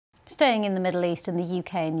Staying in the Middle East, and the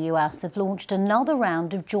UK and US have launched another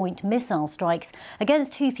round of joint missile strikes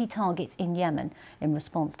against Houthi targets in Yemen in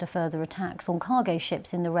response to further attacks on cargo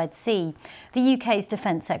ships in the Red Sea. The UK's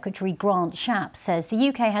Defence Secretary Grant Shapps says the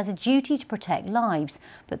UK has a duty to protect lives,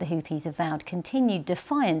 but the Houthis have vowed continued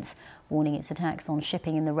defiance, warning its attacks on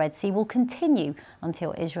shipping in the Red Sea will continue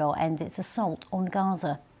until Israel ends its assault on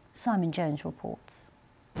Gaza. Simon Jones reports.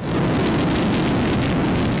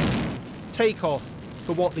 Takeoff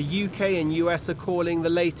for what the UK and US are calling the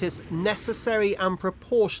latest necessary and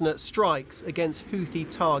proportionate strikes against Houthi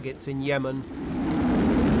targets in Yemen.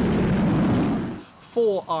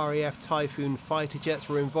 4 RAF Typhoon fighter jets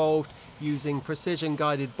were involved, using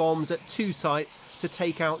precision-guided bombs at 2 sites to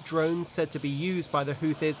take out drones said to be used by the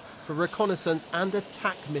Houthis for reconnaissance and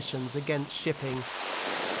attack missions against shipping.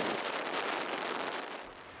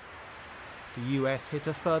 The US hit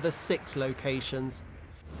a further 6 locations.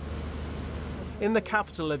 In the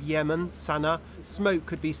capital of Yemen, Sana'a, smoke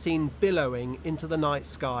could be seen billowing into the night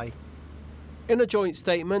sky. In a joint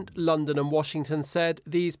statement, London and Washington said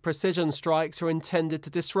these precision strikes are intended to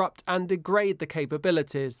disrupt and degrade the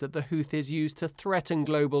capabilities that the Houthis use to threaten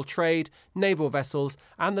global trade, naval vessels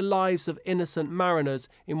and the lives of innocent mariners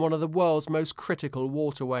in one of the world's most critical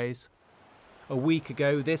waterways. A week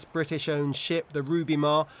ago, this British-owned ship, the Ruby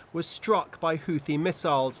Mar, was struck by Houthi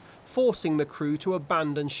missiles, forcing the crew to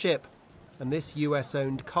abandon ship. And this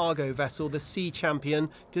US-owned cargo vessel, the Sea Champion,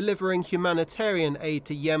 delivering humanitarian aid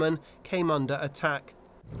to Yemen, came under attack.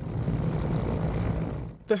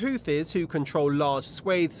 The Houthis, who control large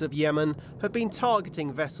swathes of Yemen, have been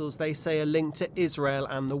targeting vessels they say are linked to Israel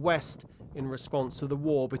and the West in response to the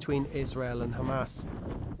war between Israel and Hamas.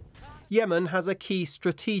 Yemen has a key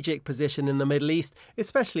strategic position in the Middle East,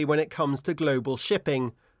 especially when it comes to global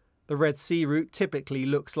shipping. The Red Sea route typically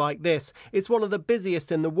looks like this. It's one of the busiest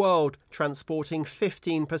in the world, transporting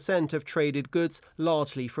 15% of traded goods,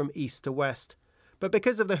 largely from east to west. But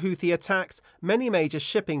because of the Houthi attacks, many major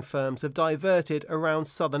shipping firms have diverted around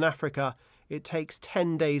southern Africa. It takes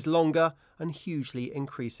 10 days longer and hugely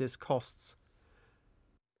increases costs.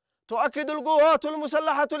 تؤكد القوات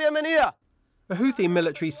المسلحة اليمنية. A Houthi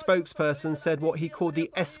military spokesperson said what he called the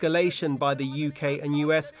escalation by the UK and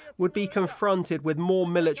US would be confronted with more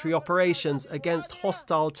military operations against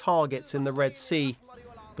hostile targets in the Red Sea.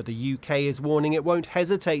 But the UK is warning it won't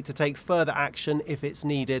hesitate to take further action if it's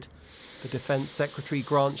needed. The Defence Secretary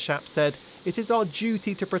Grant Shapps said, "It is our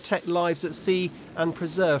duty to protect lives at sea and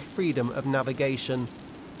preserve freedom of navigation."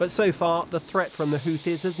 But so far, the threat from the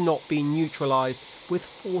Houthis has not been neutralised, with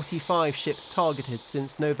 45 ships targeted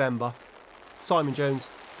since November. Simon Jones,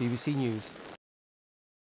 BBC News.